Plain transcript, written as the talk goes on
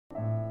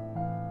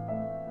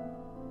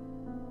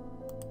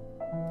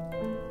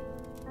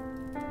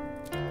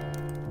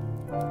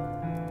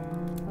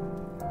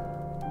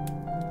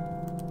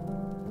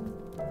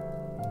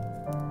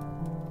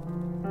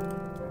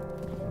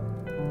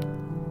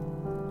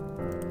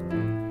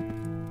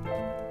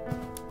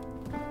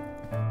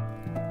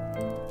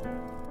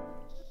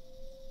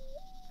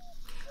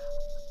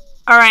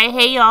Alright,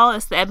 hey y'all,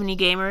 it's the Ebonee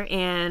Gamer,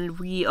 and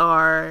we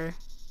are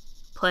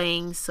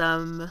playing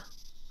some,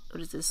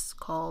 what is this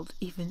called?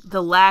 Even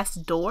The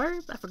Last Door?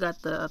 I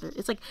forgot the other.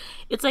 It's like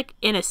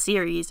in a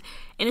series,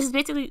 and this is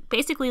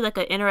basically like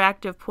an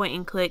interactive point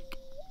and click.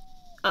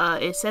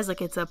 It says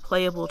like it's a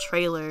playable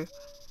trailer.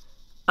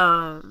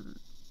 That's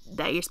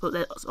only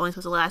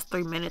supposed to last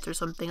 3 minutes or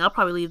something. I'll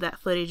probably leave that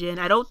footage in.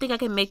 I don't think I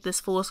can make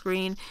this full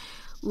screen.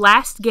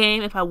 Last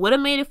game, if I would have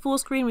made it full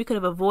screen, we could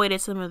have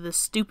avoided some of the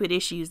stupid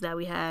issues that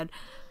we had.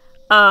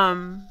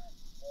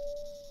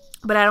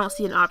 But I don't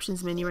see an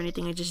options menu or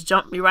anything. It just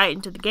jumped me right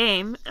into the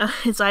game.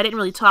 And so I didn't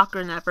really talk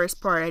during that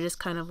first part. I just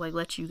kind of like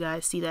let you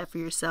guys see that for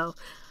yourself.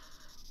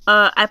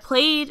 I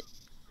played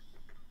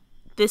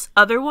this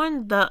other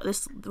one,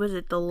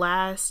 The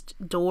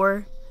Last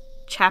Door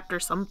chapter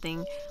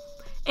something.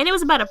 And it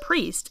was about a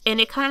priest,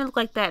 and it kind of looked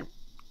like that.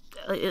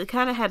 It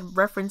kind of had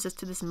references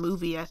to this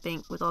movie, I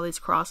think, with all these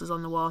crosses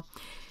on the wall.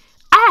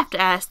 I have to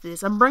ask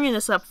this. I'm bringing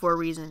this up for a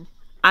reason.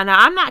 I know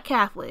I'm not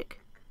Catholic,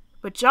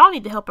 but y'all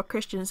need to help a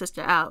Christian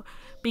sister out.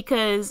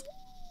 Because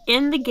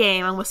in the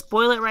game, I'm going to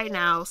spoil it right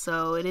now,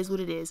 so it is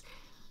what it is.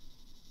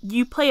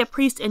 You play a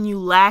priest and you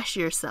lash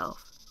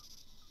yourself.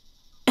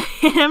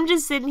 And I'm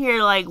just sitting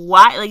here like,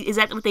 why? Like, is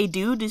that what they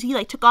do? Does he,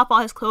 like, took off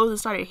all his clothes and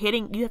started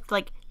hitting? You have to,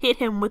 like, hit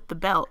him with the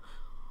belt.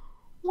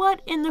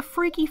 What in the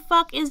freaky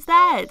fuck is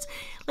that?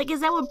 Like, is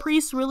that what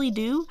priests really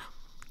do?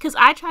 Because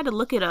I tried to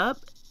look it up.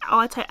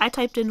 I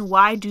typed in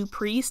why do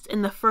priests,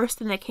 and the first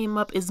thing that came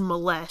up is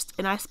molest.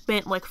 And I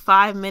spent like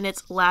 5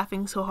 minutes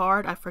laughing so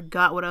hard I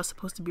forgot what I was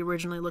supposed to be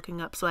originally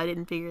looking up, so I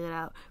didn't figure it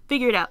out.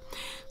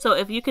 So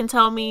if you can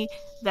tell me,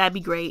 that'd be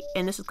great.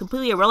 And this is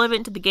completely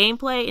irrelevant to the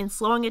gameplay and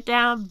slowing it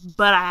down,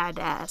 but I had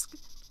to ask.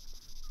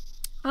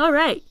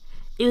 Alright.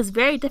 It was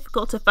very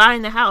difficult to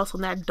find the house on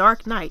that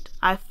dark night.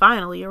 I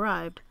finally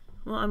arrived.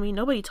 Well, I mean,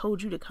 nobody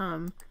told you to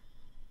come.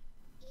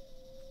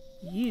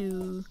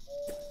 You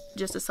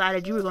just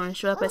decided you were going to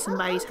show up at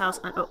somebody's house.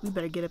 Oh, we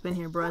better get up in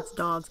here, bro. It's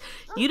dogs.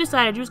 You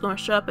decided you was going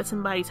to show up at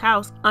somebody's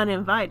house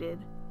uninvited.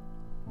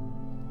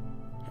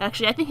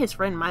 Actually, I think his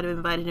friend might have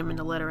invited him in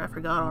the letter. I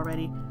forgot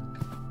already.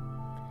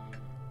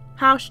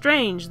 How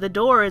strange. The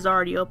door is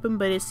already open,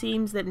 but it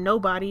seems that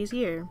nobody is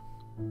here.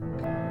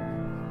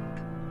 And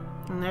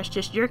that's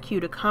just your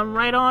cue to come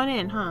right on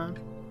in, huh?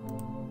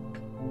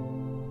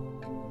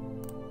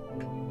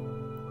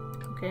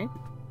 Okay.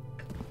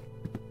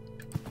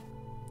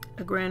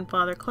 A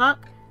grandfather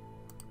clock.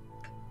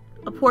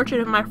 A portrait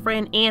of my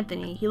friend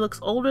Anthony. He looks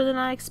older than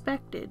I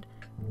expected.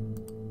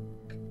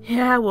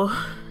 Yeah, well,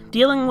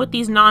 dealing with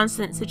these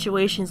nonsense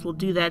situations will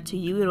do that to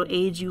you. It'll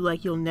age you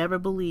like you'll never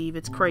believe.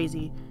 It's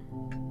crazy.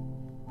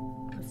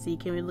 Let's see,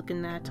 can we look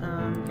in that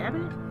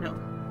cabinet? No.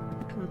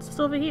 What's this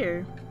over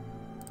here?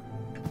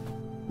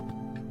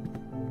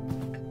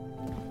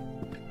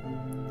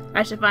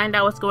 I should find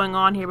out what's going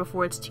on here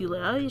before it's too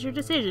late. Oh, it's your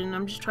decision.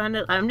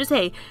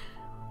 Hey,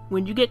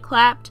 when you get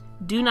clapped,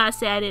 do not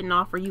say I didn't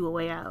offer you a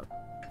way out.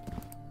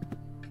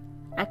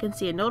 I can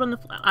see a note on the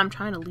floor. I'm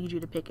trying to lead you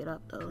to pick it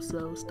up, though,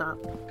 so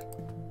stop.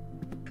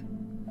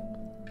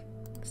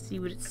 Let's see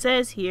what it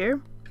says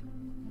here.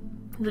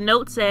 The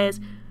note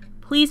says,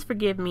 please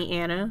forgive me,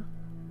 Anna.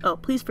 Oh,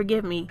 please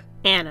forgive me,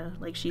 Anna.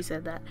 Like she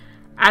said that.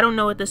 I don't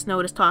know what this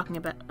note is talking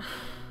about.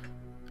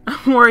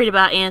 I'm worried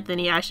about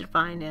Anthony. I should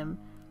find him.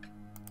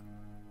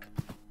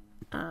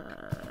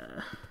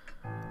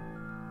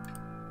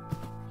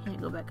 Can't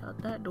go back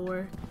out that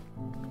door.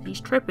 He's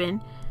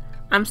tripping.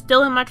 I'm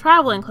still in my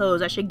traveling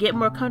clothes. I should get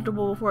more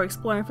comfortable before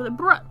exploring for the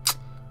bruh.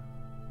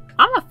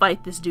 I'm gonna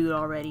fight this dude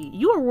already.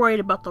 You were worried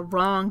about the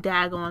wrong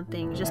daggone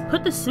thing. Just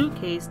put the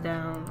suitcase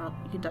down. Oh,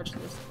 you can touch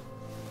this.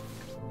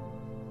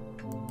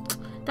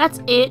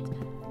 That's it.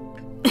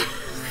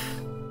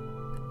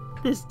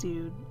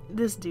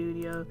 This dude,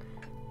 yo.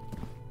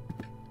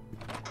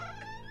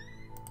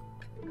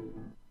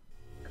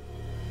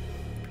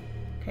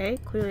 Okay,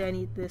 clearly I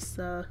need this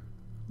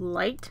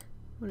light.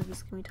 What is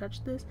this? Can we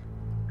touch this?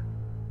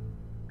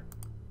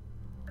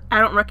 I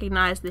don't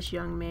recognize this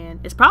young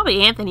man. It's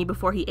probably Anthony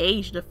before he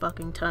aged a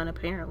fucking ton,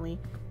 apparently.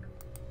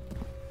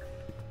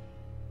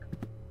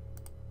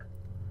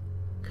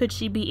 Could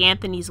she be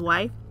Anthony's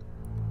wife?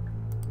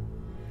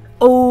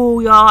 Oh,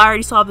 y'all, I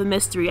already solved the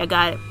mystery. I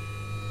got it.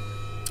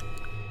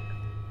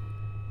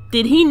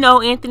 Did he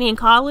know Anthony in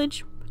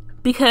college?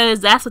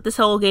 Because that's what this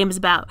whole game is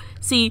about.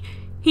 See,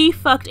 he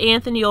fucked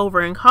Anthony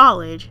over in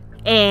college,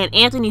 and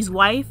Anthony's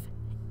wife,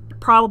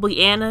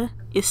 probably Anna,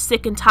 is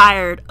sick and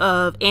tired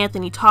of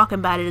Anthony talking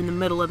about it in the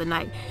middle of the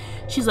night.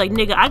 She's like,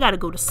 nigga, I gotta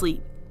go to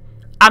sleep.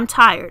 I'm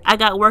tired. I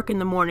got work in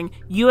the morning.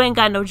 You ain't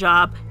got no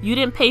job. You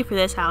didn't pay for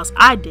this house.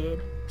 I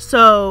did.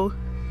 So,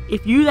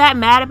 if you that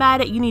mad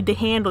about it, you need to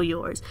handle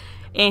yours.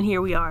 And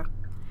here we are.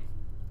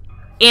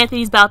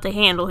 Anthony's about to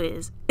handle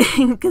his.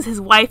 Because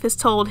his wife has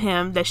told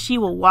him that she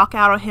will walk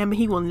out on him and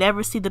he will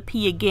never see the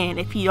P again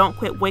if he don't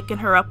quit waking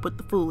her up with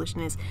the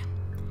foolishness.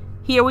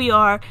 Here we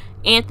are.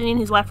 Anthony and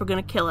his wife are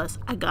going to kill us.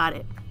 I got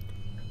it.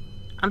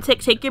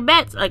 Take your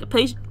bets. Like,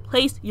 place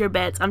your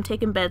bets. I'm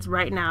taking bets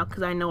right now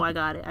because I know I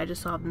got it. I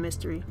just solved the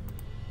mystery.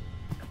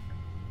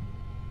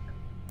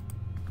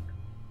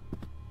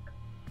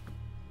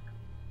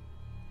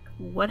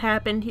 What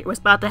happened here? What's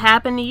about to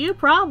happen to you,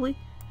 probably.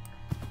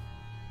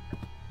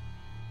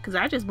 Because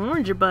I just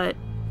warned your butt.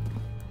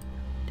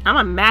 I'm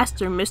a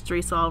master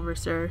mystery solver,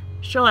 sir.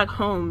 Sherlock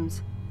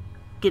Holmes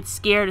gets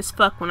scared as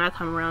fuck when I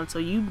come around, so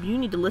you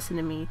need to listen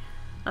to me.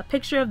 A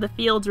picture of the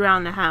fields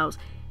around the house.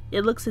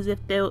 It looks as if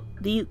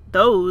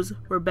those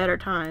were better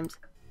times.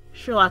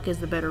 Sherlock is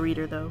the better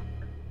reader, though.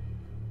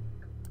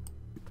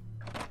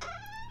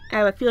 I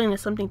have a feeling that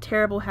something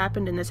terrible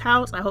happened in this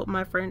house. I hope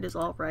my friend is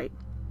all right.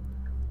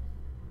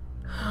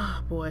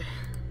 Oh, boy.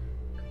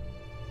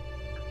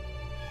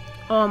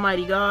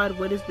 Almighty God,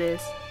 what is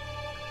this?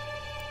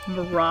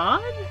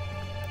 Maraud?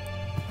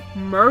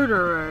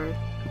 Murderer.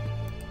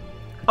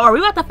 Oh, are we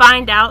about to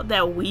find out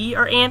that we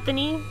are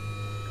Anthony?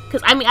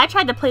 Because, I mean, I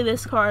tried to play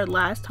this card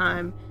last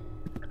time.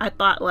 I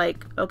thought,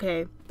 like,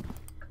 okay,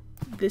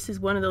 this is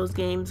one of those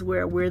games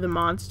where we're the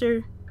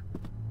monster.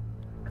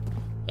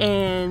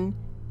 And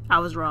I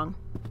was wrong.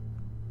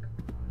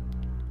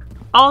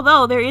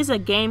 Although, there is a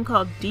game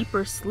called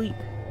Deeper Sleep.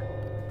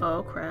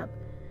 Oh, crap.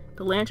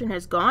 The lantern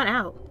has gone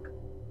out.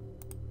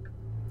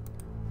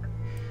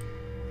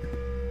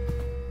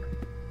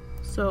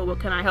 So, what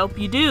can I help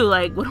you do?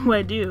 Like, what do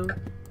I do?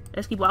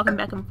 Let's keep walking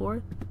back and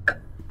forth.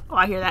 Oh,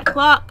 I hear that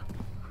clock.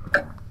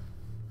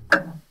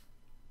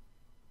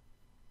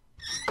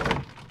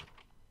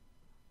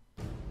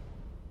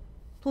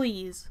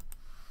 Please.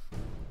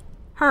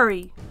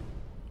 Hurry.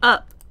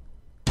 Up.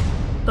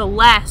 The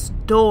last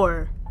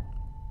door.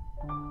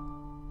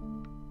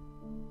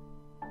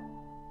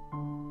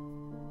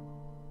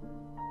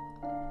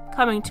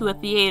 Coming to a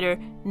theater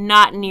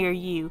not near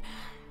you.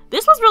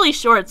 This was really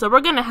short, so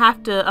we're gonna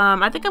have to,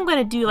 I think I'm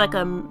gonna do like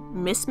a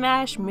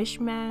mishmash,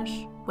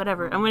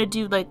 whatever. I'm gonna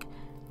do like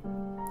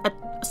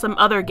some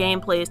other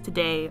gameplays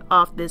today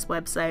off this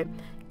website.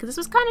 Because this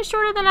was kind of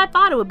shorter than I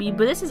thought it would be,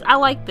 but I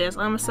like this.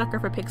 I'm a sucker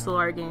for pixel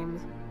art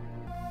games.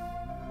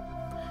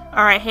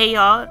 Alright, hey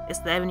y'all, it's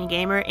the Ebonee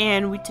Gamer,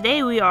 and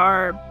today we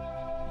are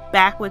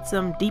back with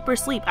some Deeper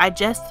Sleep.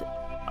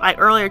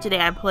 Earlier today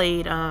I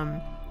played,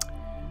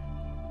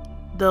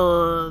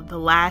 the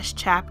last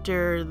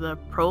chapter, the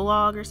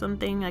Prologue or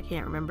something. I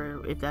can't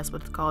remember if that's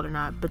what it's called or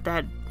not, but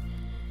that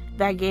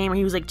game where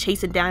he was like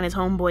chasing down his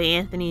homeboy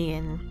Anthony,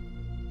 and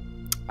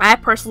I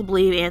personally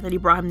believe Anthony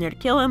brought him there to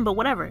kill him, but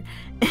whatever.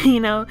 You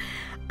know,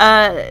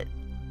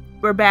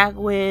 we're back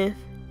with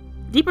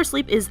Deeper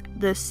Sleep is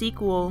the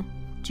sequel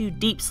to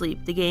Deep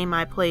Sleep, the game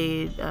I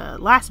played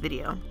last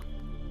video.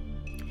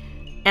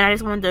 And I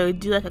just wanted to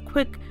do like a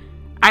quick,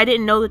 I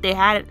didn't know that they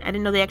had it. I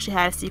didn't know they actually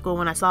had a sequel.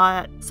 When I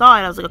saw it,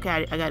 I was like,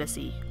 okay, I gotta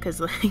see, because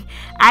like,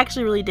 I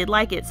actually really did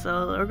like it.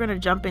 So we're gonna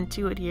jump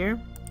into it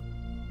here.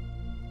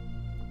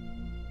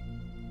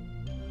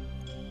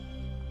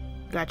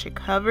 Got you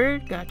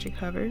covered.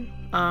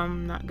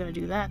 Not gonna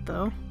do that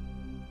though.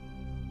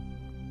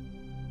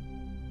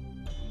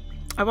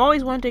 I've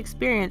always wanted to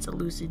experience a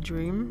lucid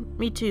dream.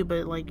 Me too,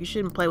 but like, you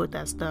shouldn't play with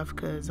that stuff,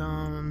 because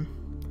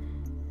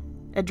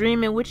a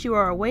dream in which you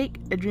are awake,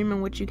 a dream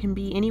in which you can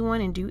be anyone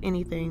and do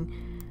anything.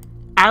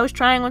 I was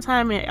trying one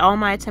time and all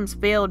my attempts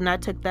failed, and I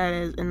took that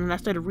as, and then I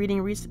started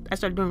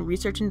doing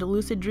research into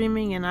lucid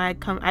dreaming, and I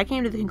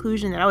came to the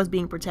conclusion that I was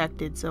being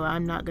protected, so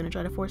I'm not going to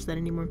try to force that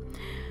anymore.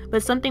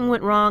 But something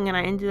went wrong, and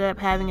I ended up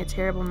having a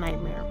terrible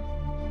nightmare.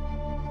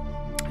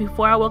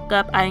 Before I woke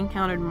up, I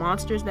encountered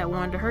monsters that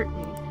wanted to hurt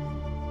me.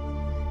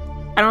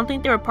 I don't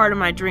think they were part of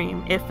my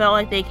dream. It felt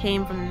like they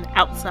came from the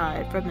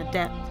outside, from the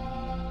depth.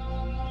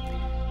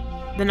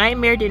 The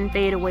nightmare didn't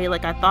fade away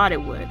like I thought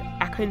it would.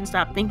 I couldn't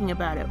stop thinking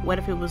about it. What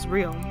if it was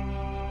real?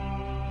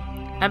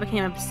 I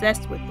became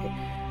obsessed with it.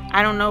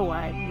 I don't know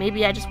why.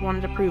 Maybe I just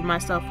wanted to prove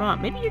myself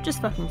wrong. Maybe you're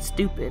just fucking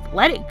stupid.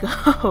 Let it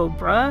go,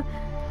 bruh.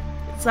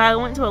 So I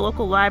went to a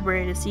local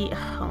library to see,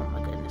 oh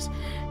my goodness,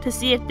 to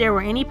see if there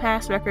were any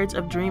past records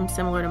of dreams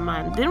similar to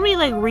mine. Didn't we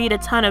like read a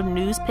ton of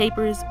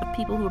newspapers of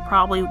people who were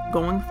probably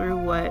going through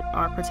what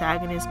our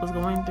protagonist was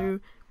going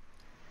through?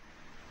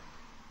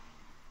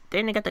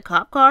 Then they got the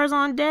cop cars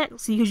on deck.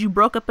 See, because you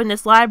broke up in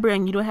this library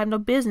and you don't have no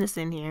business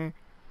in here.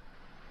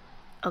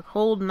 A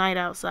cold night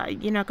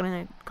outside. You're not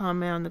going to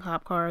comment on the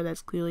cop car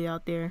that's clearly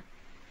out there.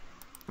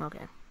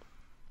 Okay.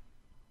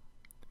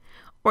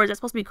 Or is that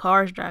supposed to be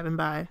cars driving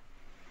by?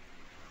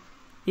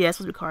 Yeah, it's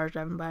supposed to be cars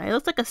driving by. It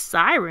looks like a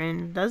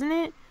siren, doesn't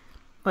it?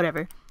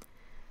 Whatever.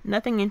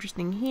 Nothing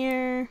interesting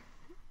here.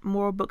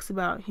 More books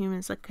about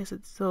humans.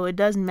 So it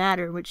does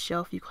matter which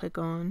shelf you click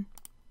on.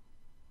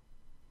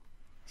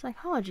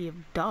 Psychology of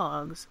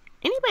dogs.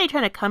 Anybody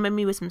trying to come at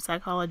me with some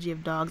psychology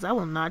of dogs, I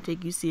will not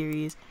take you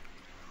serious.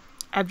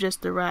 I've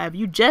just arrived.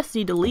 You just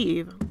need to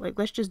leave. Like,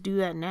 let's just do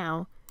that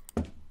now.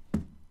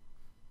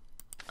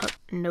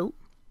 Nope.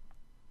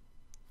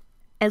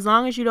 As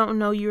long as you don't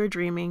know you are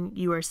dreaming,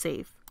 you are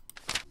safe.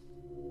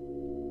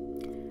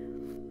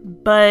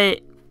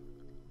 But,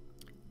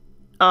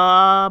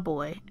 oh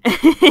boy.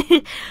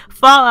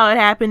 Fallout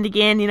happened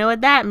again. You know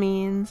what that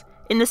means.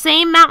 In the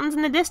same mountains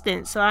in the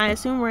distance. So I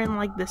assume we're in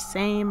like the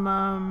same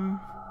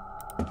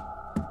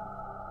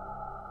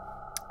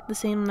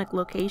like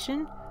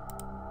location.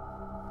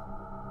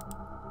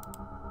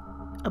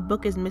 A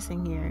book is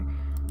missing here.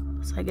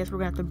 So I guess we're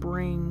gonna have to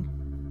bring...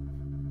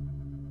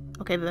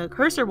 Okay, the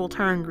cursor will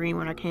turn green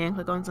when I can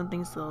click on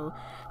something, so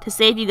to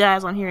save you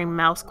guys on hearing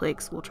mouse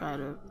clicks, we'll try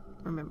to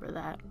remember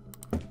that.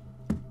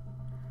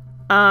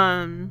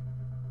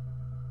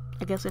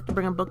 I guess we have to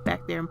bring a book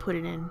back there and put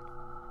it in.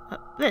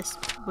 This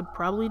would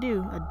probably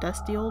do. A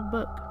dusty old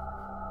book.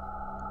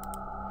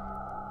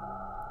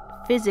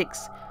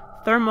 Physics.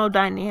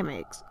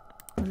 Thermodynamics.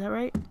 Is that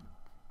right?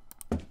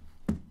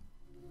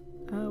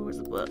 Oh, where's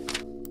the book?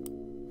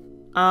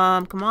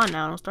 Come on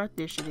now. Don't start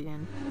this shit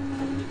again.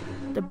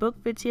 The book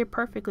fits here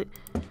perfectly.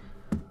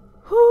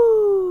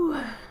 Whoo!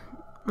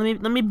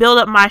 Let me build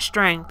up my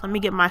strength. Let me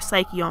get my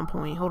psyche on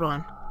point. Hold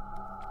on.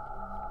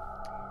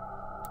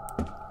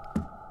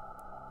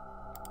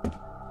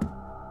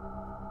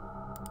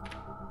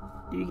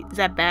 Is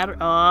that bad?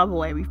 Oh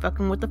boy, we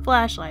fucking with the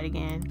flashlight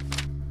again.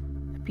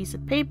 A piece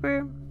of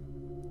paper.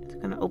 It's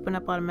gonna open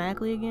up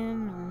automatically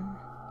again.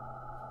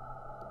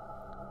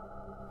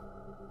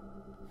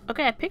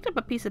 Okay, I picked up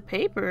a piece of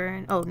paper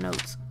and oh,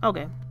 notes.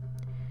 Okay.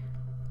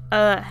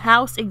 A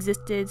house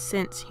existed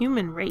since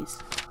human race.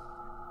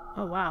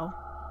 Oh wow.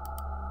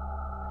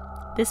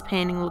 This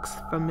painting looks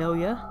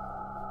familiar.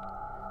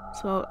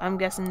 So I'm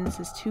guessing this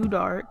is too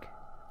dark.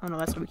 Oh no,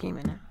 that's where we came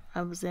in.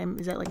 Is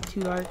that like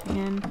too dark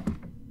again?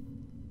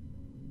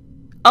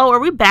 Oh, are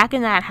we back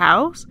in that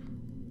house?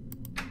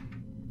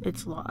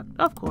 It's locked,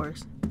 of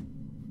course.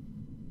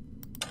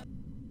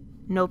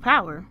 No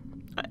power.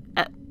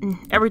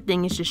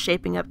 Everything is just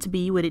shaping up to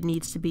be what it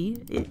needs to be.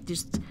 It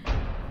just...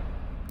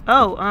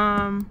 Oh,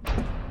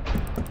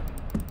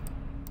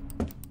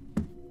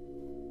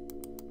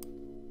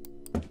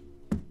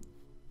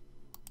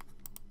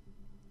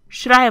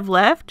 should I have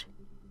left?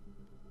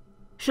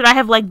 Should I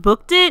have, like,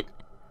 booked it?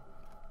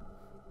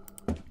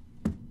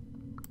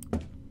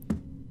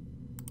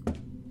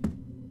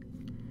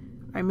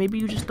 Alright, maybe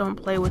you just don't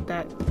play with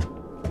that,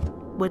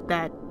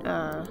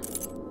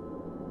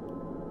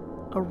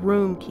 a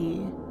room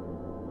key.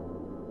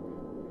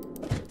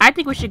 I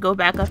think we should go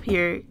back up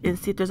here and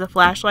see if there's a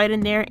flashlight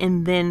in there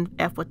and then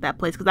F with that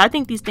place. Because I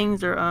think these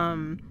things are,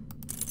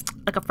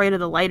 like afraid of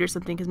the light or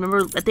something. Because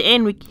remember, at the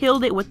end, we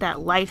killed it with that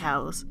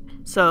lighthouse.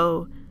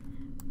 So,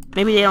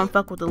 maybe they don't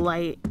fuck with the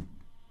light.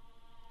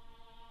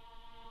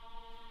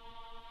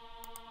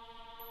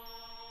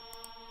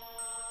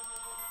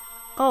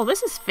 Oh,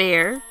 this is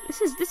fair.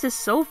 This is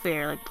so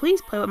fair. Like,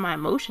 please play with my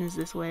emotions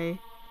this way.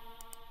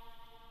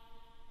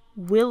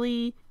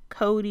 Willie,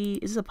 Cody,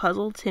 is this a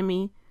puzzle?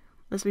 Timmy.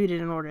 Let's read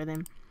it in order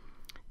then.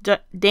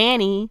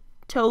 Danny,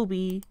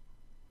 Toby,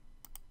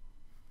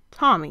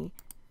 Tommy,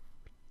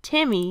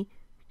 Timmy,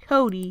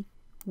 Cody,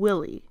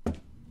 Willie.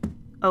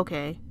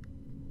 Okay.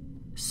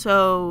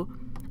 So,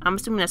 I'm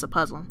assuming that's a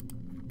puzzle.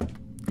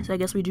 So I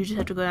guess we do just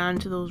have to go down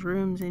into those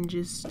rooms and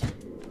just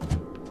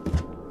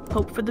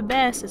hope for the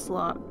best. It's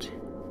locked.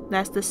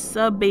 That's the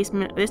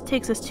sub-basement. This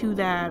takes us to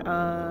that,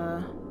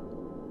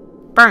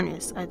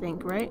 furnace, I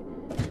think, right?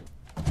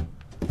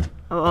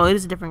 Oh, it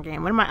is a different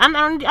game. What am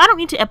I don't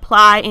need to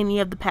apply any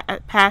of the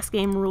past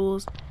game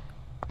rules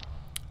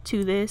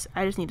to this.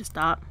 I just need to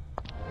stop.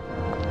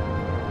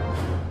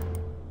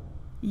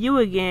 You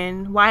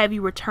again. Why have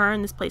you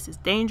returned? This place is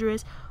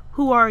dangerous.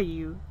 Who are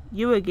you?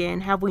 You again.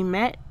 Have we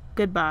met?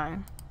 Goodbye.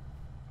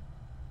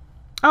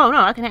 Oh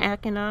no, I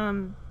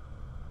can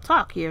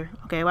talk here.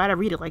 Okay, why'd I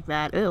read it like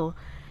that? Ew.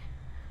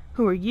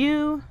 Who are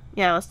you?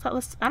 Yeah,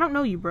 let's I don't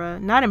know you,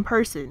 bruh. Not in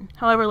person.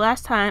 However,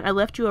 last time I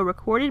left you a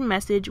recorded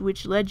message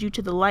which led you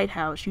to the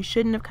lighthouse. You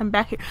shouldn't have come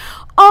back here.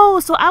 Oh,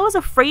 so I was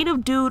afraid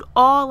of dude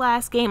all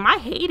last game. I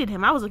hated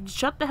him. I was like,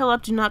 shut the hell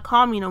up, do not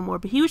call me no more.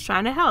 But he was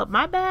trying to help.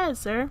 My bad,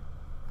 sir.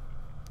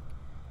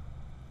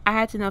 I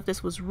had to know if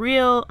this was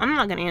real. I'm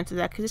not gonna answer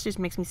that because this just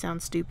makes me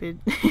sound stupid.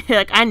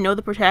 Like, I know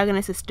the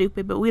protagonist is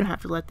stupid, but we don't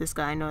have to let this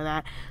guy know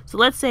that. So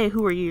let's say,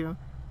 who are you?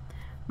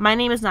 My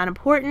name is not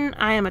important.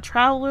 I am a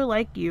traveler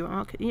like you.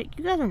 Okay,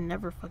 you guys are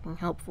never fucking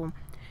helpful.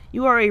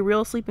 You are a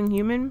real sleeping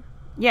human?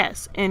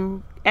 Yes,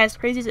 and as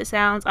crazy as it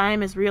sounds, I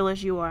am as real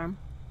as you are.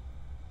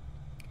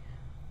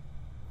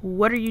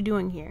 What are you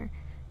doing here?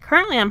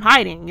 Currently, I'm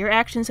hiding. Your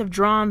actions have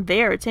drawn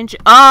their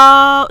attention.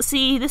 Oh,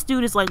 see, this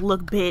dude is like,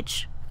 look,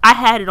 bitch, I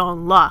had it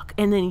on lock,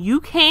 and then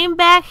you came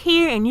back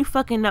here and you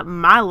fucking up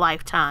my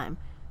lifetime.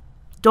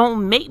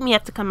 Don't make me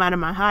have to come out of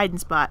my hiding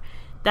spot.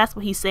 That's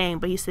what he's saying,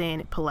 but he's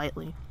saying it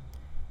politely.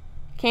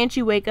 Can't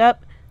you wake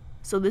up?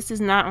 So this is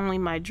not only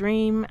my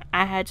dream.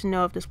 I had to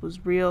know if this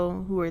was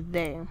real. Who are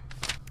they?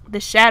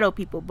 The shadow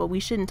people, but we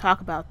shouldn't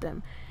talk about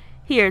them.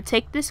 Here,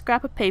 take this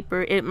scrap of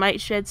paper. It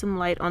might shed some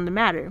light on the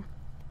matter.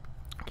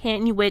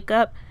 Can't you wake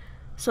up?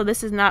 So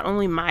this is not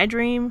only my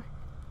dream.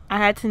 I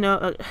had to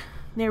know.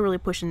 They're really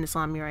pushing this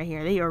on me right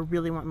here. They are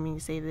really wanting me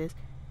to say this.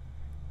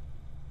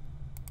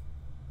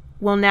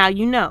 Well, now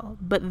you know,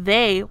 but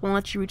they won't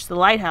let you reach the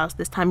lighthouse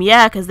this time.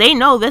 Yeah, because they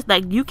know this.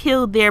 Like, you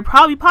killed their,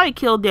 probably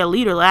killed their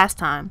leader last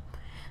time.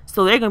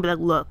 So they're going to be like,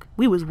 look,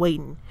 we was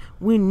waiting.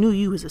 We knew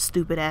you was a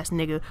stupid ass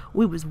nigga.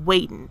 We was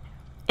waiting.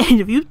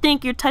 And if you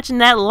think you're touching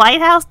that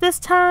lighthouse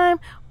this time,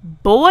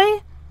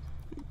 boy,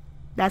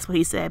 That's what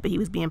he said, but he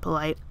was being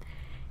polite.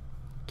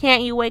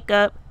 Can't you wake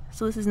up?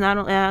 So this is not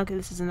only, okay,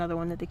 this is another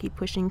one that they keep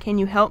pushing. Can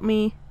you help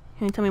me?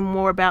 Can you tell me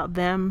more about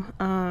them?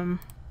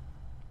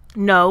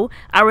 No.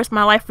 I risked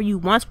my life for you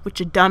once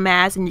with your dumb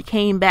ass and you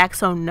came back,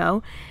 so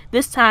no.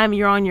 This time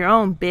you're on your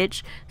own,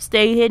 bitch.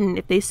 Stay hidden.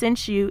 If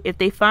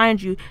they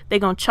find you, they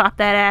gonna chop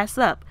that ass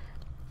up.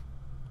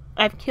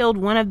 I've killed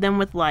one of them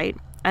with light.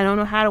 I don't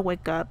know how to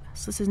wake up,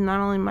 so this is not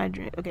only my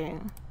dream. Okay.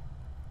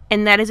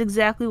 And that is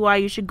exactly why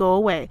you should go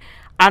away.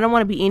 I don't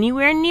want to be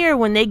anywhere near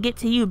when they get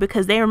to you,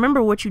 because they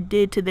remember what you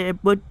did to their,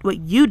 what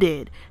you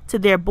did to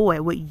their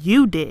boy, what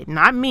you did,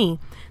 not me.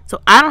 So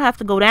I don't have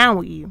to go down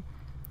with you.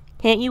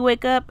 Can't you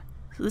wake up?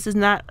 So this is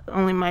not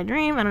only my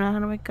dream. I don't know how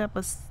to wake up.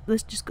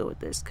 Let's just go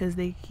with this, because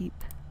they keep...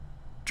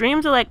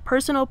 Dreams are like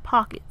personal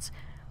pockets,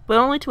 but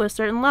only to a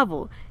certain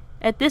level.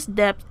 At this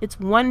depth, it's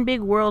one big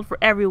world for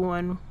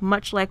everyone,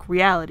 much like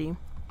reality.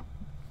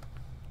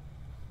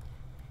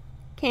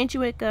 Can't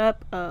you wake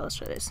up? Let's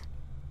try this.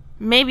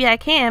 Maybe I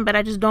can, but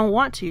I just don't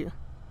want to.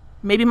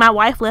 Maybe my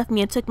wife left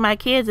me and took my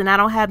kids and I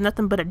don't have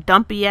nothing but a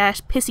dumpy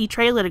ass pissy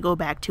trailer to go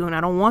back to, and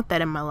I don't want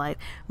that in my life.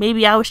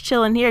 Maybe I was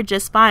chilling here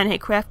just fine and had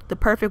crafted the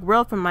perfect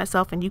world for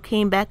myself and you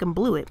came back and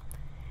blew it.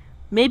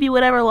 Maybe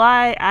whatever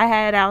life I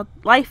had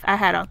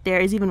out there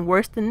is even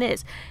worse than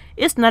this.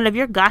 It's none of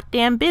your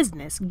goddamn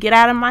business. Get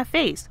out of my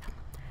face.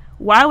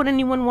 Why would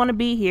anyone want to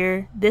be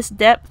here? This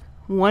depth,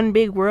 one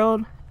big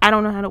world. I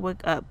don't know how to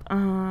wake up.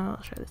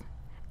 Let's try this.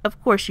 Of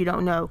course you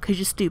don't know, because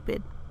you're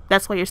stupid.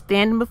 That's why you're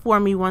standing before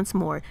me once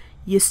more.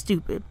 You're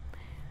stupid.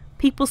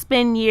 People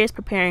spend years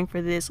preparing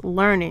for this,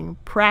 learning,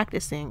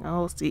 practicing.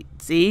 Oh,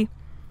 see?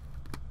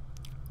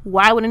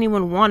 Why would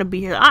anyone want to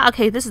be here?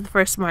 Okay, this is the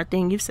first smart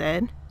thing you've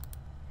said.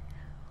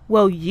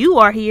 Well, you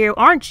are here,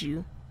 aren't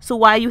you? So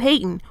why are you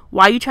hating?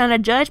 Why are you trying to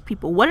judge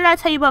people? What did I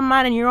tell you about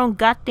minding your own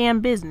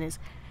goddamn business?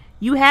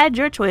 You had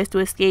your choice to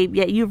escape,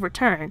 yet you've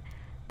returned.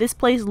 This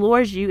place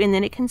lures you and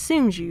then it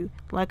consumes you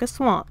like a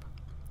swamp.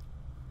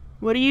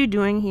 What are you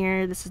doing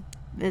here? This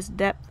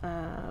depth.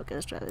 Okay,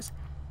 let's try this.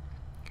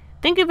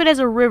 Think of it as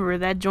a river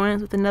that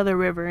joins with another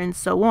river and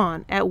so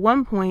on. At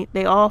one point,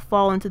 they all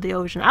fall into the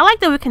ocean. I like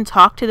that we can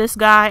talk to this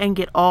guy and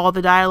get all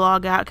the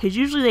dialogue out, because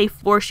usually they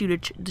force you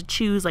to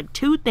choose like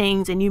two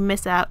things and you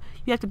miss out.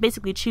 You have to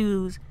basically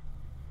choose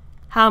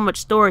how much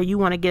story you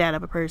want to get out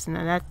of a person,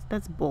 and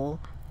that's bull.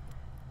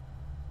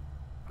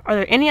 Are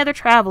there any other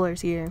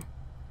travelers here?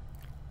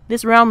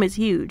 This realm is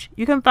huge.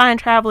 You can find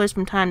travelers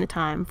from time to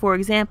time. For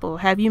example,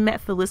 have you met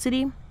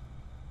Felicity?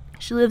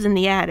 She lives in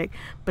the attic,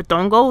 but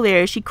don't go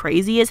there. She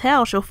crazy as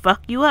hell. She'll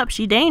fuck you up.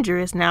 She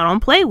dangerous. Now don't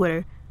play with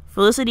her.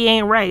 Felicity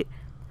ain't right.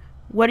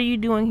 What are you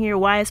doing here?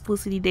 Why is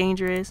Felicity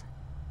dangerous?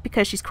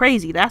 Because she's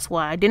crazy. That's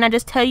why. Didn't I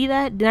just tell you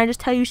that? Didn't I just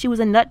tell you she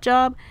was a nut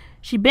job?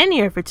 She been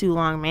here for too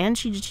long, man.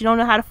 She don't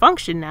know how to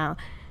function now.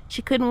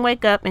 She couldn't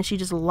wake up and she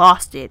just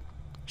lost it.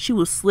 She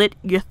will slit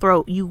your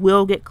throat. You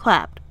will get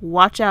clapped.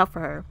 Watch out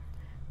for her.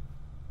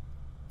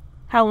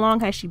 How long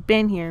has she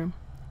been here?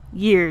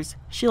 Years.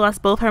 She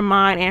lost both her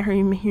mind and her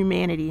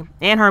humanity.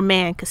 And her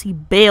man, because he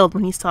bailed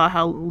when he saw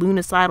how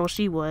lunacidal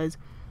she was.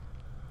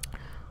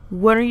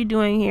 What are you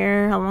doing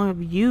here? How long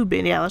have you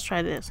been? Yeah, let's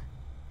try this.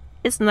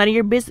 It's none of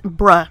your business.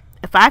 Bruh,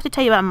 if I have to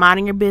tell you about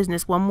minding your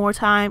business one more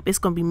time, it's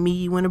going to be me,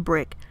 you, and a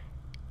brick.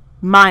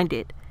 Mind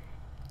it.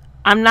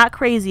 I'm not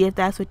crazy if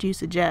that's what you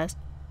suggest.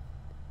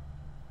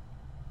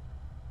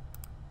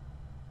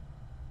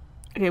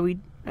 Okay,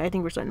 I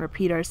think we're starting to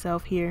repeat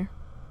ourselves here.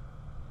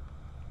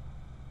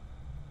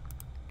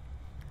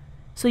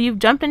 So you've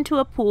jumped into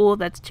a pool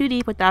that's too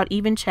deep without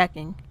even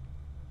checking.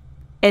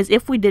 As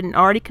if we didn't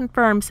already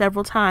confirm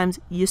several times,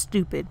 you're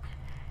stupid.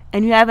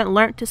 And you haven't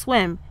learnt to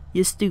swim,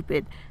 you're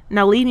stupid.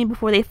 Now leave me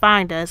before they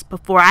find us,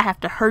 before I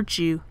have to hurt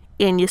you,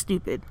 and you're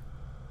stupid.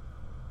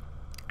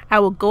 I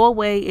will go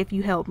away if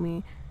you help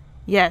me.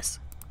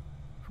 Yes.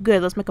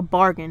 Good, let's make a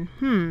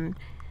bargain.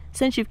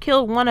 Since you've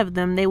killed one of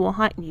them, they will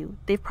hunt you.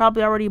 They've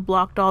probably already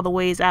blocked all the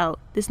ways out.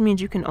 This means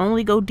you can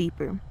only go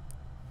deeper.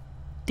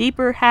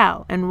 Deeper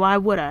how? And why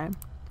would I?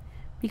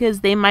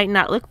 Because they might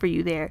not look for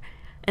you there,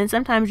 and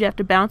sometimes you have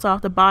to bounce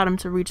off the bottom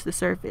to reach the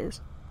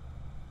surface.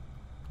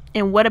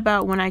 And what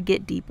about when I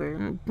get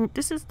deeper?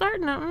 This is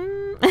starting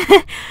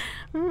to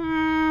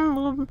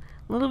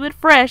little bit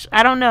fresh.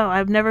 I don't know.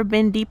 I've never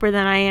been deeper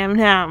than I am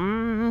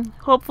now.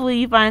 Hopefully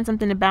you find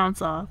something to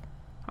bounce off.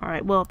 All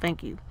right. Well,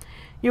 thank you.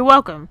 You're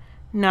welcome.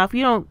 Now, if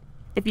you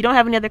don't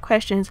have any other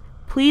questions,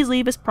 please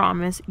leave as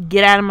promised.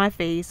 Get out of my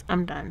face.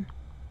 I'm done.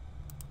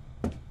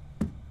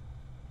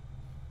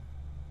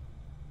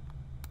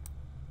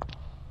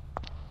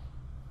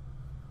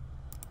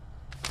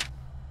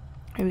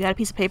 We got a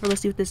piece of paper.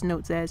 Let's see what this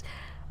note says.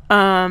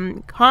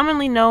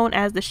 Commonly known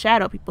as the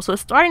shadow people. So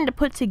it's starting to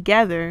put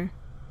together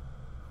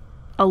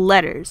a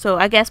letter. So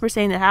I guess we're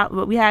saying that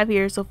what we have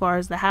here so far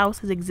is the house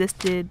has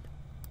existed.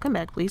 Come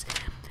back, please.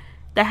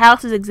 The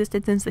house has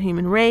existed since the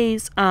human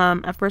race.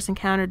 I first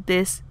encountered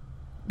this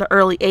the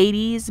early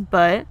 80s,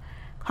 but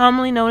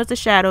commonly known as the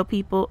shadow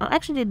people.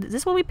 Actually, is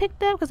this what we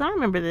picked up? Because I don't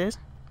remember this.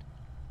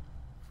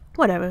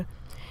 Whatever.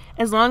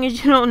 As long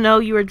as you don't know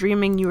you are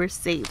dreaming, you are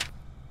safe.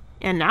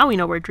 And now we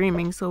know we're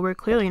dreaming, so we're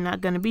clearly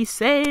not gonna be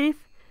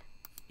safe.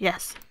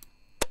 Yes.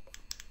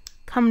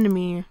 Come to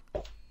me.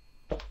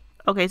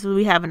 Okay, so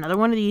we have another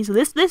one of these. So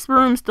this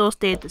room still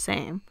stayed the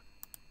same.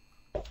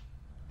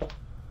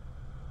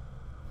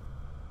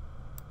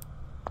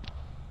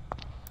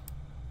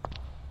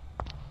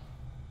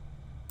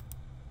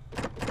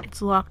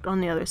 It's locked on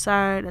the other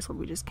side. That's what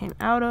we just came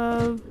out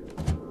of.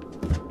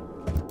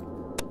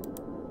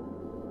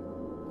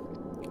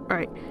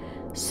 Alright.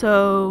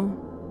 So,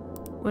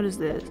 what is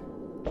this?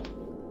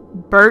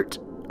 Bert.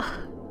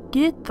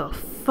 Get the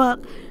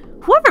fuck.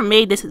 Whoever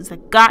made this is a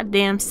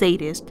goddamn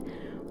sadist.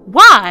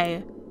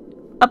 Why?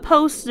 A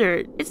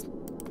poster. It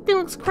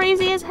looks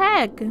crazy as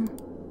heck.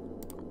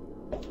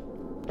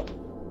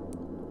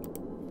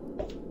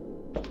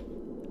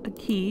 A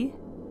key.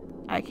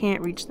 I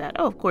can't reach that.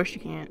 Oh, of course you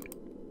can't.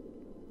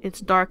 It's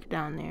dark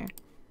down there.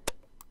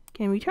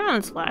 Can we turn on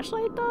this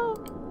flashlight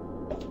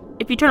though?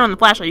 If you turn on the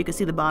flashlight, you can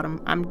see the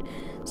bottom. I'm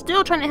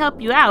still trying to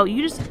help you out.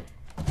 You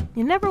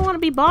never want to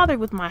be bothered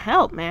with my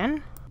help,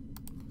 man.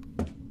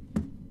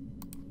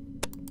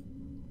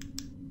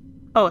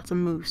 Oh, it's a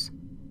moose.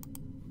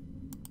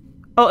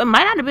 Oh, it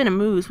might not have been a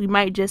moose. We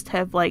might just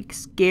have, like,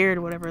 scared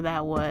whatever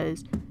that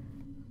was.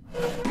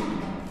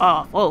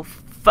 Oh,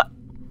 fuck.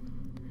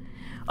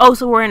 Oh,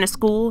 so we're in a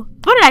school?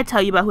 What did I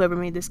tell you about whoever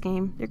made this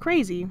game? They're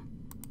crazy.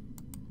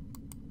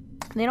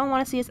 They don't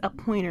want to see us a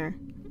pointer.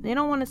 They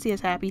don't want to see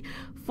us happy.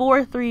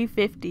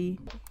 4350.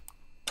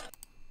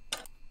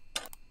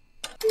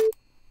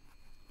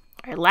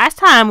 Alright, last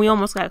time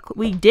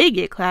we did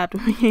get clapped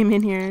when we came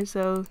in here,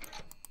 so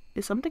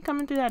is something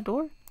coming through that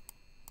door?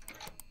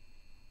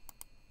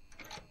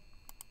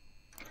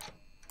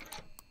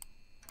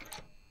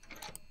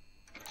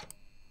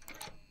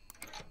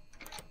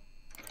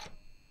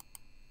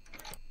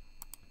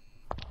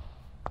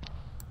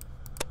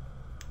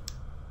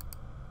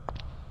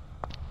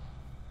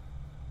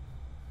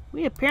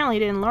 We apparently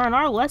didn't learn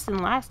our lesson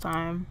last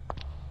time.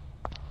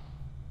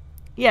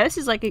 Yeah, this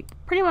is like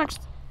pretty much...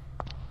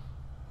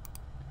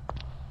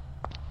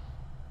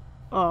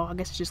 Oh, I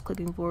guess it's just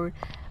clicking forward.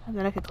 I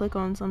thought I could click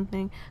on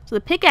something. So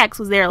the pickaxe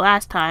was there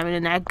last time, and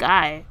then that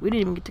guy, we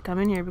didn't even get to come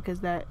in here because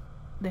the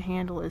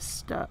handle is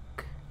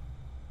stuck.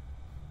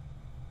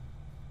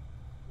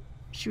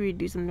 Should we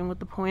do something with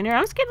the pointer?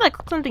 I'm scared to like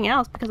click something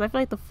else because I feel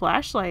like the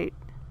flashlight...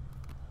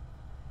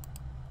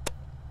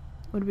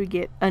 What did we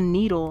get? A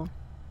needle.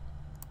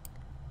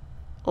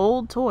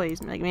 Old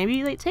toys. Like,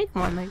 maybe, like, take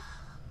one. Like,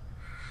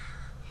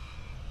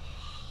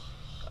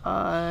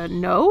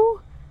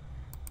 no?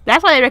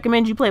 That's why they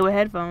recommend you play with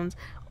headphones.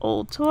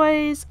 Old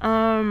toys. Should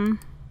I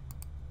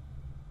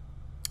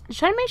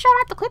make sure I don't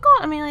have to click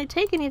on? I mean, like,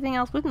 take anything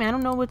else with me. I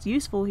don't know what's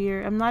useful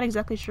here. I'm not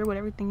exactly sure what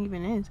everything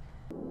even is.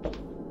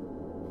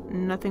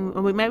 Nothing.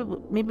 Oh,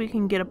 maybe we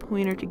can get a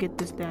pointer to get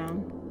this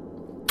down.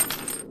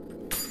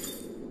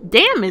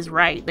 Damn is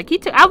right.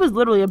 Like, I was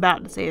literally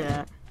about to say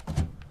that.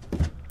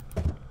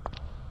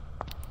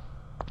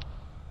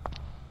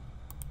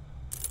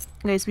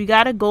 Okay, so we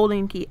got a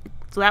golden key.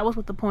 So that was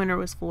what the pointer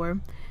was for.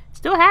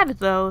 Still have it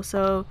though,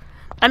 so...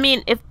 I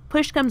mean, if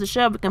push comes to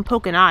shove, we can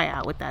poke an eye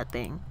out with that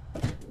thing.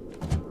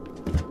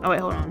 Oh wait,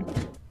 hold on.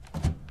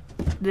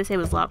 Did they say it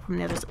was locked from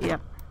the other side?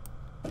 Yep.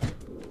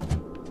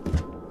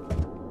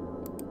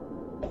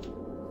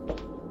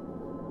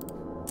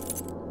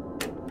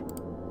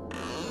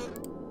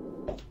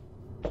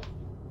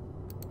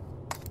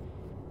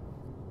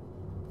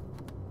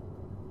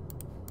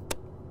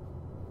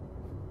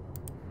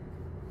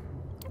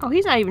 Oh,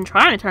 he's not even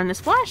trying to turn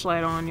this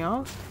flashlight on,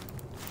 y'all.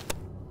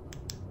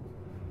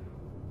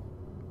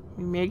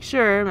 Make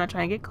sure I'm not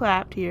trying to get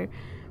clapped here.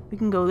 We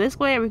can go this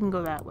way or we can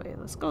go that way.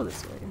 Let's go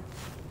this way.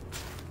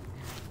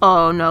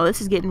 Oh no,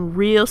 this is getting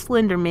real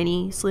slender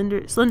manny.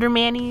 Slender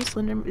manny?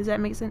 Does that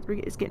make sense?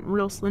 It's getting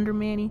real slender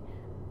manny.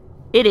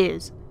 It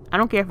is. I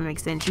don't care if it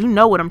makes sense. You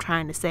know what I'm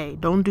trying to say.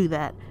 Don't do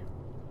that.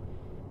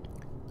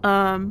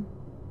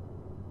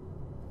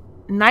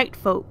 Night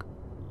folk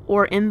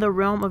or in the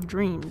realm of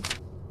dreams.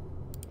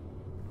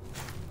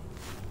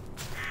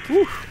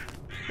 Whew.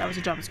 That was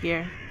a jump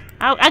scare.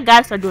 I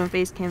gotta start doing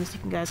face cams so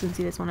you guys can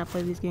see this when I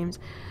play these games.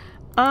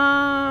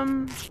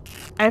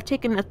 I've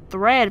taken a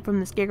thread from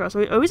the scarecrow.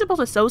 So are we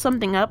supposed to sew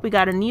something up? We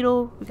got a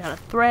needle. We got a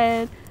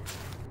thread.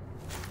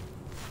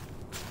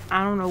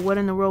 I don't know what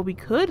in the world we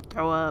could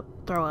throw up.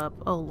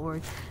 Oh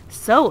lord.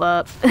 Sew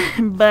up.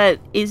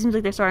 But it seems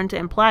like they're starting to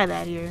imply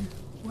that here.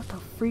 What the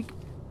freak?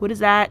 What is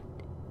that?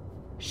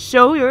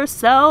 Show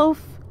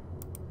yourself.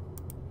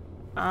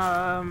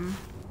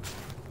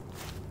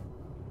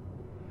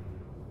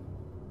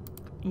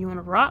 You want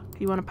a rock?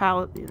 You want a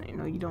pallet?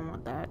 No, you don't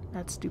want that.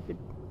 That's stupid.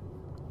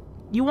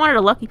 You wanted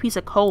a lucky piece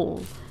of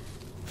coal,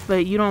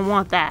 but you don't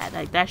want that.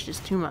 Like, that's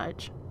just too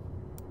much.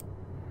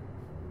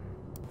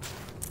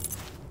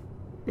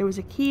 There was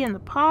a key in the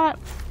pot.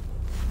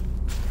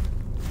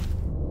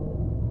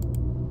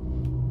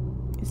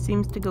 It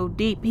seems to go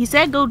deep. He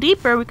said go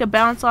deeper. We could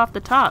bounce off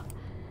the top.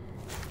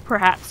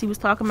 Perhaps he was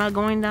talking about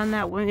going down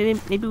that way.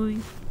 Maybe we...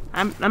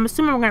 I'm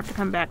assuming we're gonna have to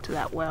come back to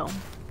that well.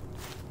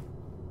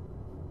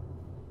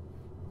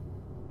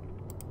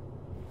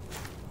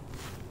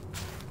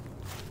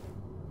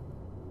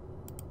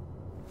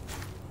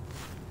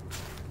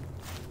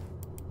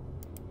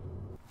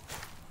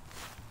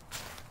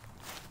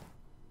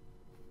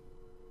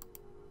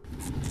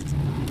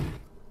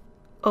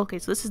 Okay,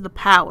 so this is the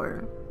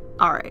power.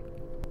 Alright.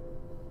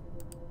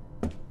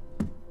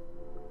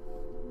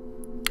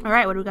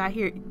 Alright, what do we got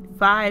here?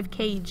 5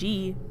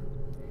 kg.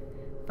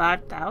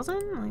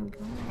 5,000?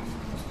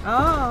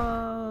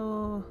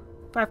 Oh.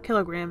 5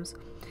 kilograms.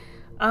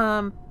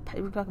 We're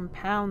talking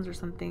pounds or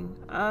something.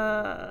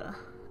 We're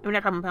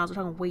not talking pounds, we're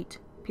talking weight.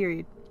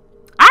 Period.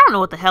 I don't know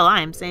what the hell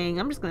I am saying.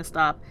 I'm just gonna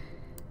stop.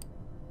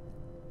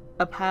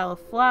 A pile of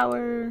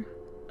flour.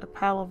 A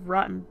pile of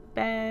rotten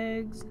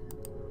bags.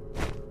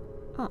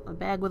 Oh, a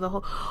bag with a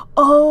hole.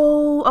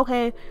 Oh,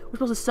 okay. We're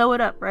supposed to sew it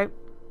up, right?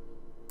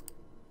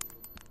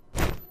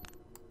 I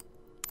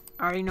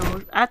already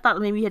know. I thought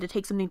maybe you had to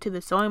take something to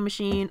the sewing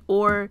machine,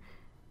 or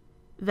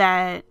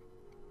that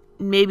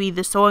maybe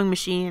the sewing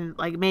machine,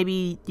 like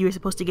maybe you were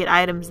supposed to get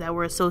items that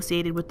were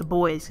associated with the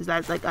boys, because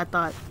I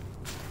thought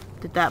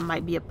that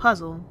might be a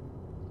puzzle.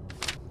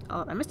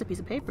 Oh, I missed a piece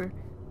of paper.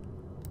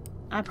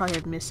 I probably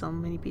have missed so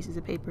many pieces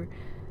of paper.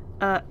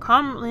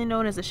 Commonly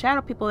known as the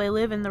shadow people, they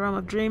live in the realm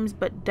of dreams,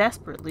 but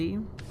desperately.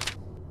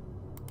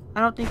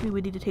 I don't think we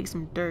would need to take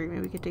some dirt.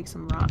 Maybe we could take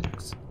some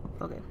rocks.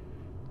 Okay.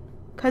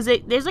 Because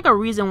there's like a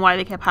reason why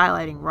they kept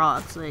highlighting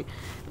rocks. Like,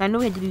 I knew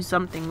we had to do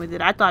something with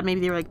it. I thought maybe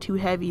they were like too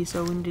heavy,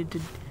 so we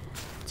needed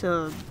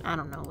to I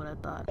don't know what I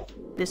thought.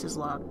 This is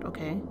locked.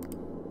 Okay.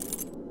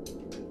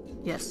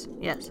 Yes.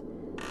 Yes.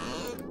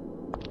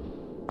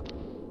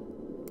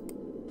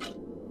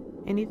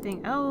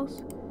 Anything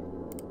else?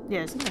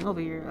 Yeah, something over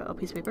here. A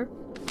piece of paper.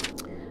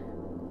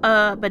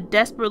 But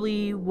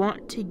desperately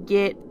want to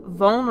get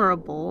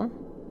vulnerable.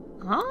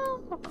 Huh?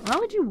 Why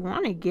would you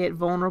want to get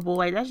vulnerable?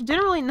 Like, that's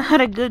generally not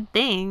a good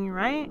thing,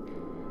 right?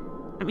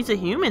 I mean, it's a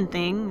human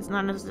thing. It's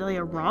not necessarily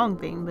a wrong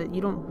thing, but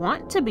you don't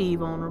want to be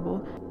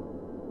vulnerable.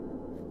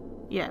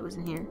 Yeah, it was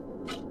in here.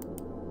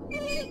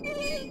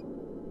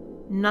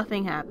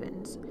 Nothing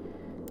happens.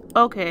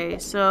 Okay,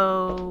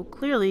 so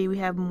clearly we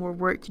have more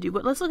work to do,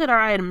 but let's look at our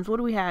items. What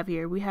do we have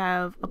here? We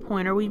have a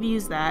pointer. We've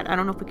used that. I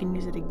don't know if we can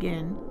use it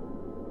again.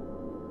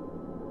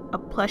 A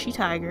plushy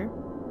tiger.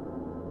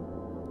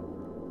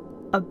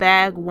 A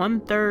bag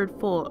 1/3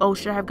 full. Oh,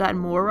 should I have gotten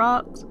more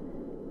rocks?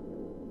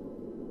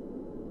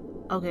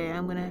 Okay,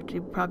 I'm gonna have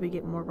to probably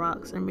get more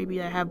rocks, and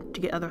maybe I have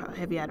to get other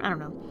heavy items. I don't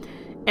know.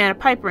 And a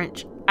pipe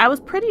wrench. I was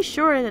pretty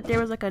sure that there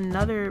was like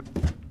another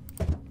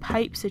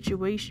pipe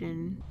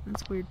situation.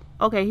 That's weird.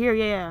 Okay, here,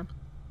 yeah.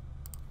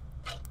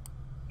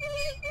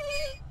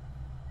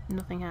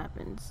 Nothing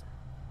happens.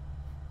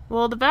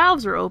 Well, the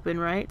valves are open,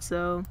 right?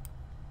 So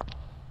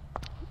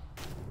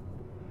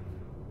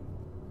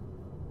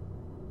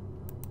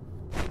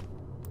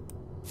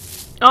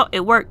oh,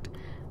 it worked.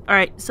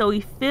 Alright, so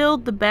we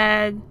filled the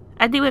bag.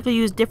 I think we have to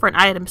use different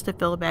items to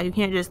fill the bag. You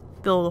can't just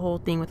fill the whole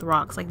thing with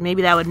rocks. Like,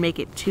 maybe that would make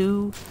it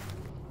too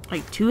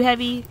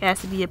heavy. It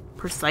has to be a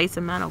precise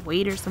amount of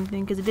weight or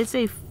something, because it did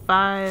say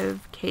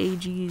 5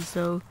 kg,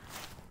 so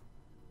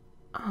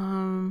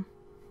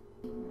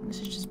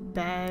this is just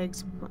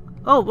bags.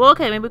 Oh, well,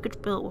 okay, maybe we could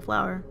fill it with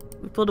flour.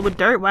 We filled it with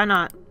dirt, why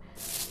not?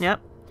 Yep.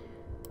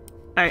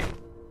 Alright.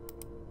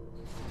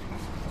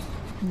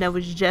 That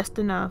was just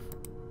enough.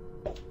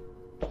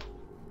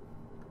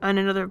 And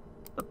another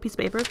piece of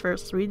paper.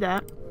 First, read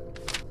that.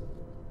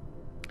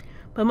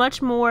 But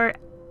much more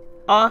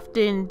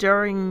often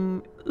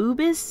during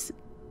Obies?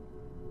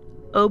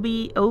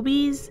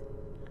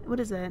 What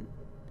is that?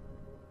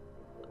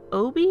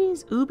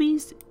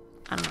 Ubies?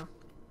 I don't know.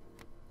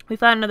 We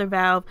found another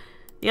valve.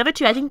 The other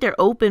two, I think they're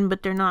open,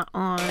 but they're not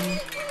on.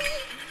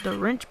 The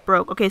wrench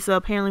broke. Okay, so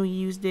apparently we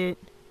used it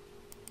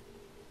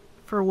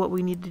for what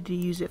we needed to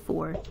use it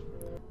for.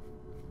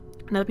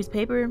 Another piece of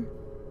paper.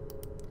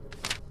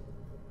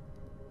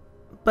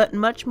 But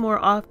much more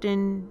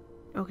often...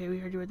 Okay, we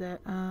heard you with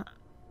that.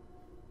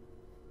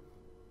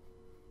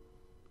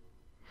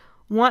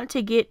 Want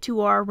to get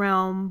to our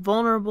realm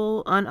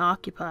vulnerable,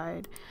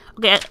 unoccupied.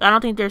 Okay, I don't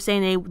think they're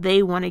saying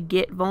they want to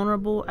get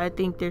vulnerable. I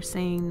think they're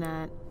saying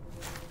that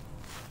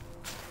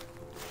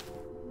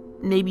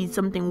maybe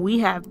something we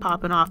have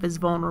popping off is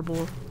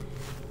vulnerable,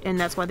 and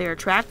that's why they're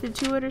attracted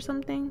to it or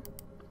something.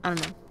 I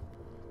don't know.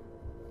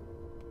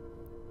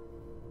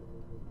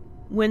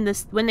 When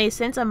they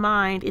sense a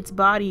mind, its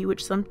body,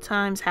 which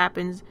sometimes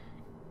happens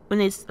when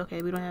they...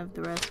 Okay, we don't have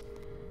the rest.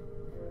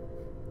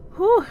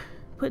 Whew.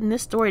 Putting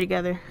this story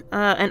together.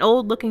 An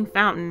old looking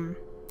fountain.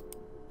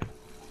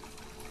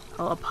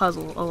 Oh, a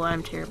puzzle. Oh,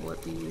 I'm terrible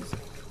at these.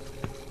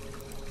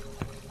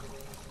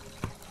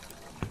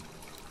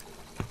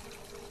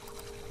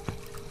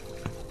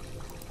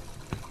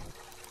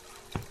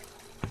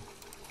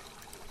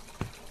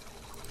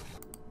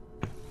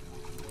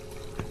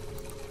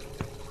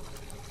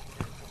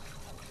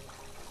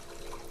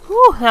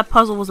 Whew, that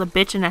puzzle was a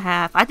bitch and a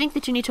half. I think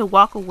that you need to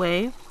walk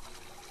away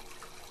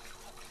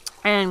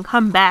and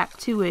come back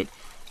to it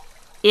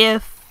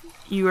if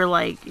you were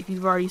like, if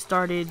you've already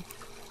started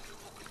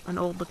an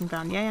old looking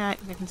fountain. Yeah,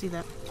 I can see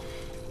that.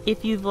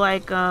 If you've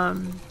like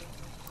been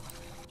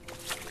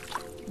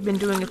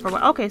doing it for a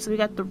while. Okay, so we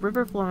got the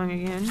river flowing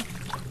again.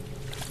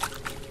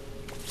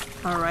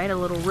 Alright, a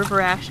little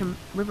river action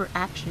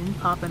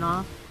popping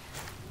off.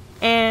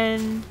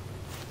 And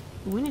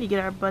we need to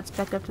get our butts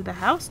back up to the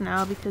house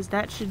now, because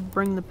that should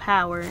bring the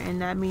power,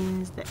 and that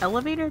means the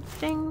elevator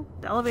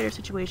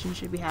situation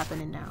should be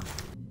happening now.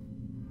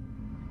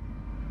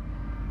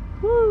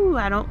 Woo,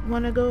 I don't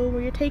want to go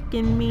where you're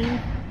taking me.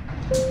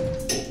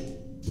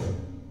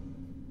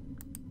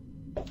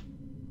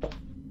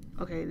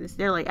 Okay,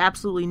 they're like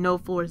absolutely no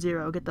floor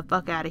 0. Get the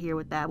fuck out of here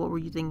with that. What were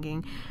you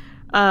thinking?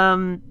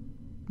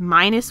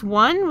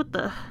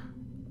 -1?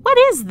 What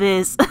is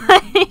this?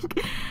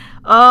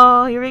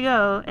 Oh, here we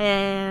go.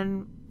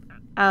 And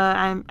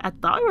I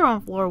thought we were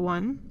on floor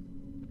 1,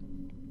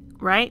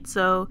 right?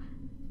 So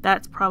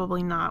that's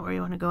probably not where you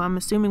want to go. I'm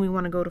assuming we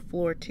want to go to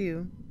floor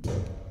 2.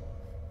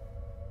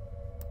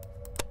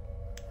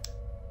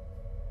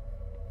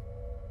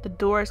 The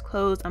door is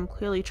closed. I'm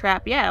clearly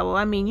trapped. Yeah, well,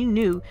 I mean, you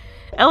knew.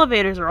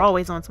 Elevators are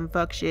always on some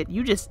fuck shit.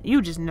 You just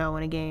know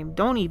in a game.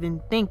 Don't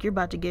even think you're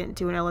about to get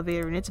into an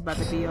elevator and it's about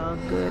to be all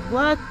good.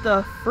 What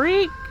the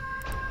freak?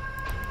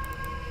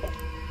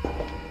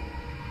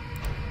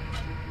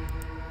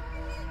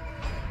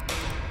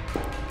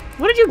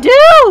 What did you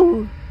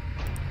do?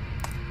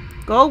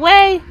 Go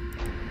away.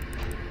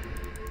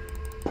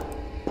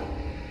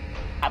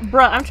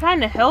 Bruh, I'm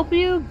trying to help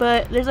you,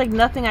 but there's like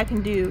nothing I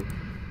can do.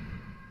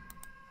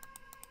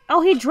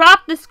 Oh, he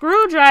dropped the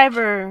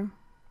screwdriver.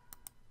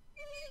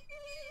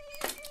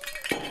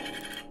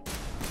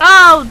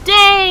 Oh,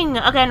 dang.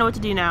 Okay, I know what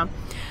to do now.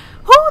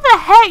 Who the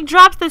heck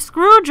drops the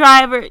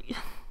screwdriver?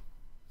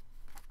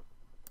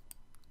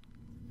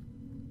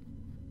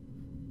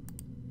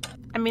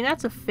 I mean,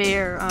 that's a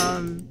fair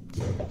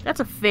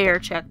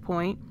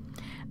checkpoint.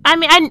 I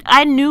mean,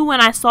 I knew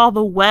when I saw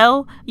the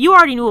well. You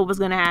already knew what was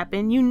gonna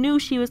happen. You knew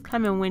she was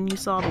coming when you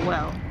saw the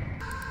well.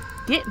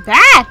 Get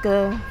back!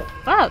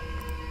 Fuck.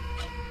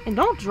 And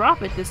don't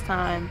drop it this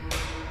time.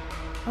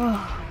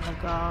 Oh my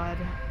god.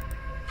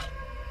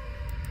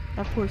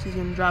 Of course he's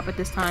gonna drop it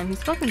this time.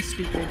 He's fucking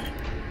stupid.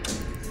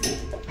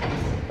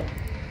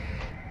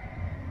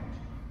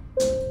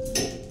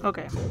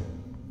 Okay.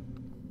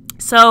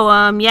 So,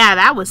 yeah,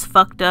 that was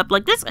fucked up.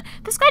 Like, this guy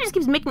just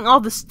keeps making all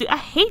the I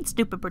hate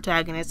stupid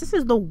protagonists. This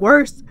is the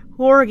worst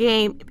horror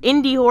game,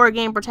 indie horror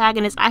game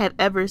protagonist I have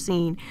ever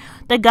seen.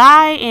 The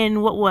guy in,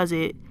 what was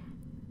it?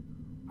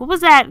 What was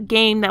that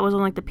game that was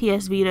on, like, the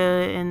PS Vita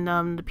and,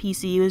 the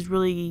PC? It was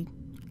really,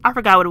 I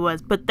forgot what it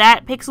was. But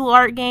that pixel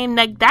art game,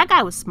 that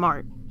guy was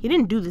smart. He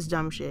didn't do this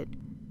dumb shit.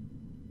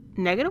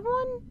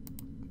 -1?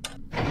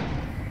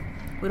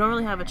 We don't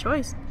really have a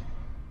choice.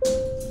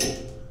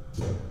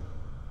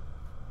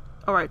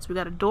 Alright, so we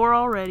got a door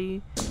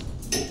already.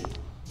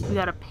 We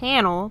got a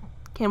panel.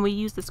 Can we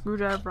use the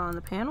screwdriver on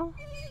the panel?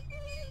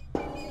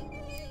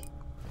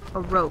 A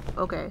rope,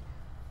 okay.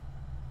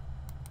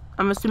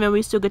 I'm assuming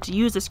we still get to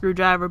use the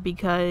screwdriver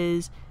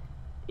because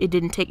it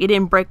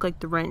didn't break like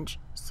the wrench.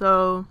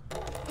 So,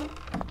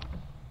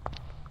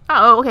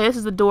 oh, okay, this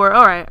is the door.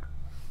 Alright.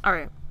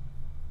 Alright.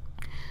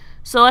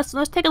 So let's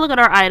take a look at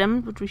our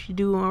items, which we should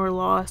do when we're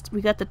lost.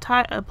 We got the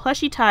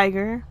plushy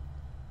tiger.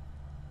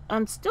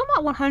 I'm still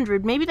not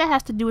 100. Maybe that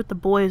has to do with the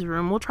boys'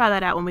 room. We'll try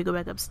that out when we go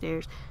back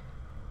upstairs.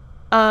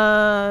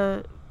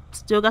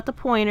 Still got the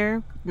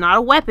pointer. Not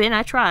a weapon.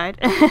 I tried.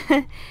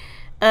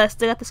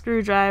 Still got the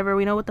screwdriver.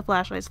 We know what the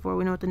flashlight's for.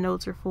 We know what the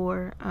notes are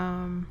for.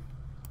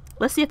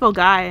 Let's see if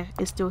Guy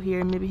is still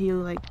here. Maybe he'll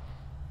like...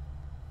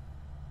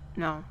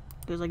 No.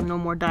 There's like no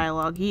more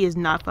dialogue. He is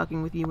not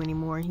fucking with you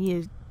anymore.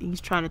 He's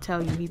trying to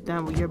tell you he's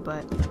done with your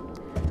butt.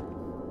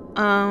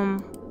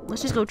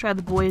 Let's just go try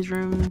the boys'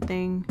 room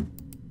thing.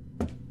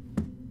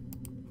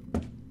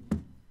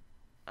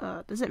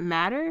 Does it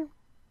matter?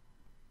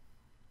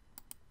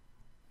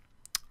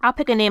 I'll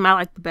pick a name I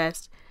like the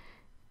best.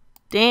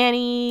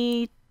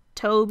 Danny,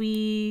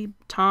 Toby,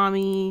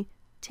 Tommy,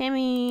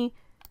 Timmy,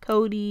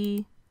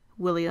 Cody,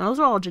 Willie. Those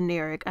are all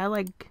generic. I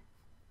like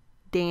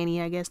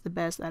Danny, I guess, the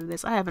best out of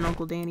this. I have an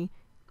Uncle Danny.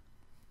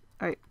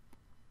 Alright.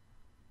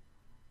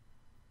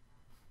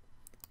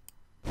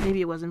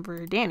 Maybe it wasn't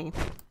for Danny.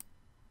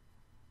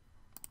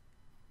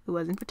 It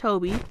wasn't for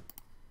Toby.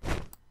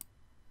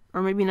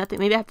 Or maybe nothing.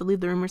 Maybe I have to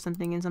leave the room or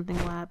something and something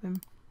will happen.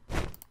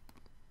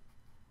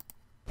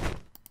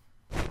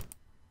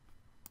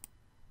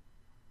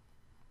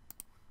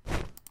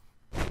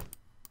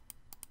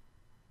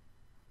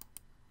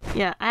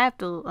 Yeah, I have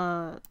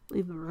to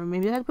leave the room.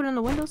 Maybe I have to put it on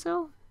the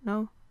windowsill?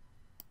 No.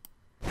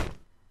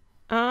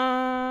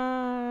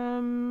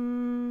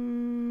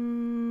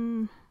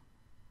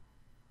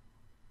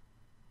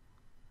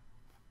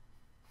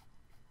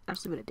 I'll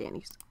just leave it at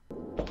Danny's.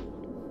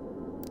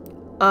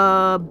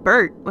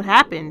 Bert, what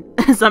happened?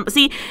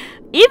 See,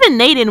 even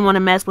they didn't want to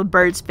mess with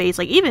Bert's face.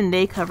 Like, even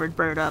they covered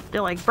Bert up.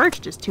 They're like, Bert's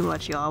just too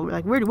much, y'all.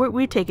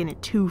 We're taking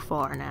it too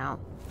far now.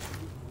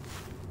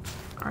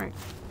 Alright.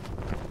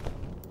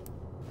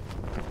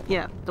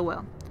 Yeah, the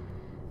well.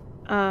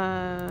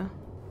 I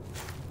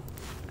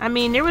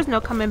mean, there was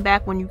no coming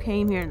back when you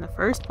came here in the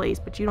first place,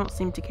 but you don't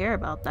seem to care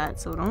about that,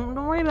 so don't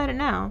worry about it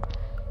now.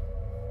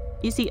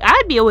 You see,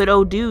 I'd be with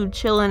old dude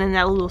chilling in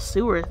that little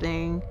sewer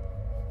thing.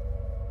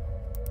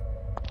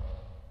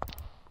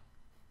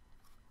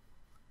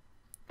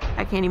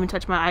 I can't even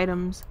touch my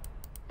items.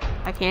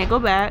 I can't go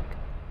back.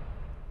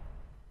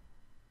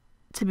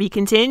 To be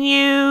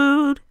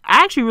continued.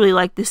 I actually really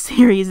like this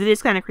series. It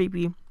is kind of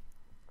creepy.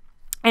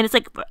 And it's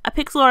like, a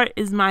pixel art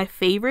is my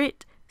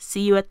favorite.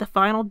 See you at the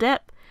final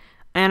depth.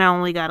 And I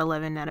only got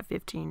 11 out of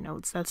 15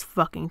 notes. That's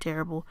fucking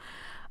terrible.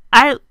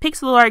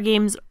 Pixel art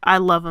games, I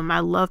love them. I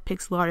love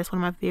pixel art. It's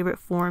one of my favorite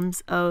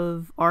forms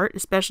of art,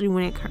 especially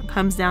when it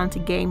comes down to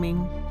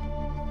gaming.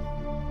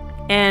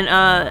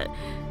 And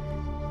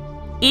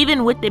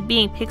even with it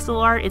being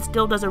pixel art, it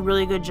still does a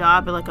really good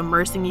job of like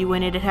immersing you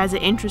in it. It has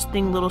an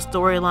interesting little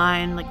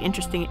storyline, like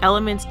interesting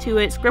elements to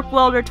it. Script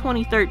Welder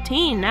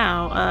 2013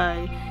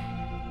 now.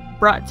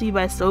 Brought to you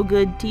by So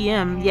Good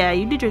TM. Yeah,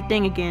 you did your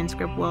thing again,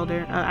 Script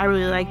Welder. I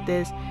really like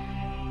this.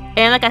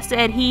 And like I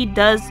said, he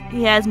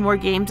has more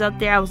games out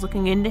there. I was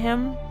looking into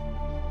him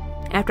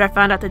after I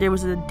found out that there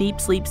was a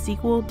Deep Sleep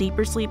sequel,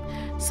 Deeper Sleep.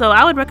 So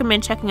I would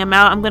recommend checking him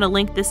out. I'm going to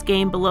link this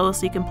game below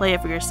so you can play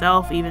it for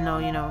yourself, even though,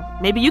 you know,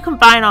 maybe you can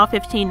find all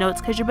 15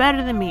 notes because you're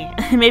better than me.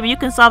 Maybe you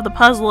can solve the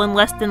puzzle in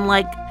less than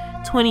like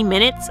 20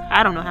 minutes.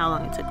 I don't know how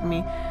long it took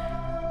me.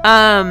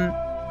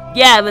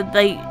 Yeah, but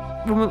like,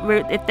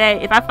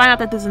 if I find out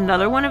that there's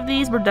another one of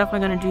these, we're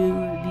definitely going to do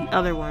the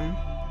other one.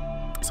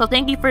 So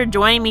thank you for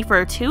joining me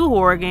for 2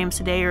 horror games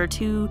today, or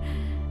two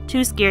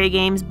scary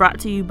games brought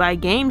to you by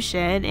Game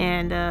Shed,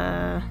 and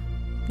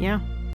yeah.